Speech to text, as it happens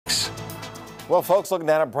Well, folks, looking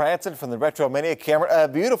down at Branson from the Retro Mania camera, a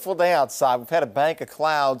beautiful day outside. We've had a bank of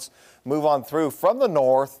clouds move on through from the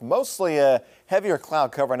north, mostly a heavier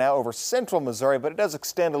cloud cover now over central Missouri, but it does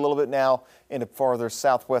extend a little bit now into farther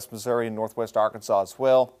southwest Missouri and northwest Arkansas as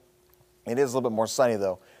well. It is a little bit more sunny,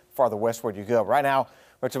 though, farther westward you go. Right now,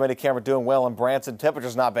 Retro Mania camera doing well in Branson.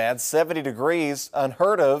 Temperature's not bad, 70 degrees,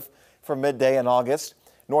 unheard of for midday in August.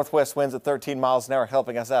 Northwest winds at 13 miles an hour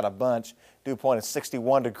helping us out a bunch. Dew point is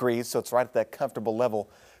 61 degrees, so it's right at that comfortable level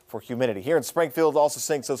for humidity. Here in Springfield, also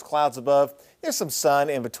seeing those clouds above. There's some sun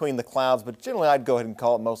in between the clouds, but generally I'd go ahead and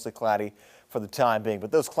call it mostly cloudy for the time being.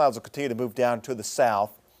 But those clouds will continue to move down to the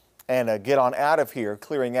south and get on out of here,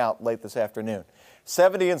 clearing out late this afternoon.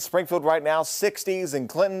 70 in Springfield right now, 60s in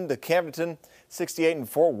Clinton to Camdenton, 68 in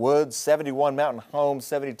Fort Woods, 71 Mountain Home,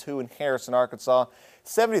 72 in Harrison, Arkansas,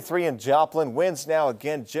 73 in Joplin. Winds now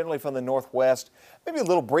again generally from the northwest, maybe a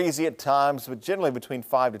little breezy at times, but generally between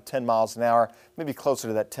 5 to 10 miles an hour, maybe closer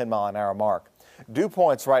to that 10-mile-an-hour mark. Dew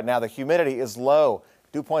points right now, the humidity is low.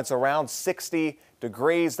 Dew points around 60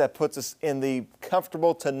 degrees. That puts us in the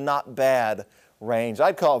comfortable to not bad range.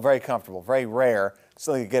 I'd call it very comfortable, very rare,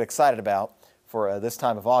 something to get excited about for this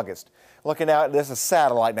time of August. Looking out, this is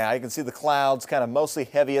satellite now. You can see the clouds kind of mostly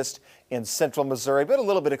heaviest in central Missouri, but a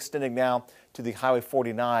little bit extending now to the Highway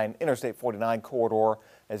 49, Interstate 49 corridor.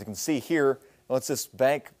 As you can see here, once this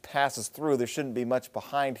bank passes through, there shouldn't be much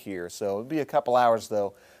behind here. So it'll be a couple hours,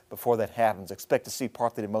 though, before that happens. Expect to see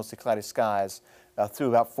partly to mostly cloudy skies through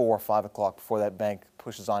about 4 or 5 o'clock before that bank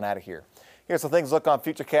pushes on out of here. Here's some things to look on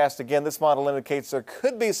Futurecast. Again, this model indicates there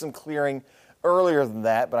could be some clearing earlier than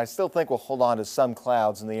that, but I still think we'll hold on to some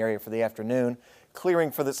clouds in the area for the afternoon.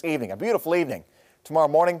 Clearing for this evening. A beautiful evening. Tomorrow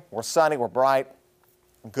morning, we're sunny, we're bright.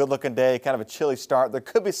 Good looking day, kind of a chilly start. There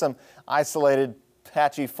could be some isolated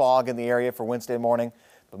patchy fog in the area for Wednesday morning,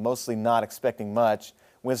 but mostly not expecting much.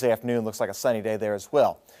 Wednesday afternoon looks like a sunny day there as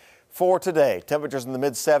well. For today, temperatures in the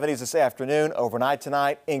mid-70s this afternoon. Overnight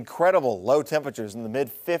tonight, incredible low temperatures in the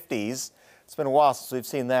mid-50s. It's been a while since we've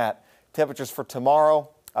seen that. Temperatures for tomorrow,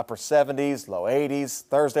 upper 70s, low 80s.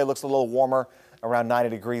 Thursday looks a little warmer, around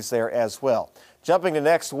 90 degrees there as well. Jumping to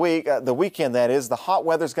next week, the weekend that is, the hot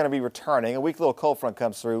weather's going to be returning. A weak little cold front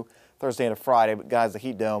comes through Thursday into Friday, but guys, the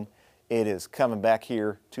heat dome, it is coming back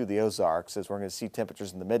here to the Ozarks as we're going to see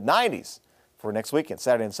temperatures in the mid-90s for next weekend.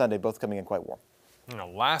 Saturday and Sunday both coming in quite warm. You know,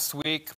 last week,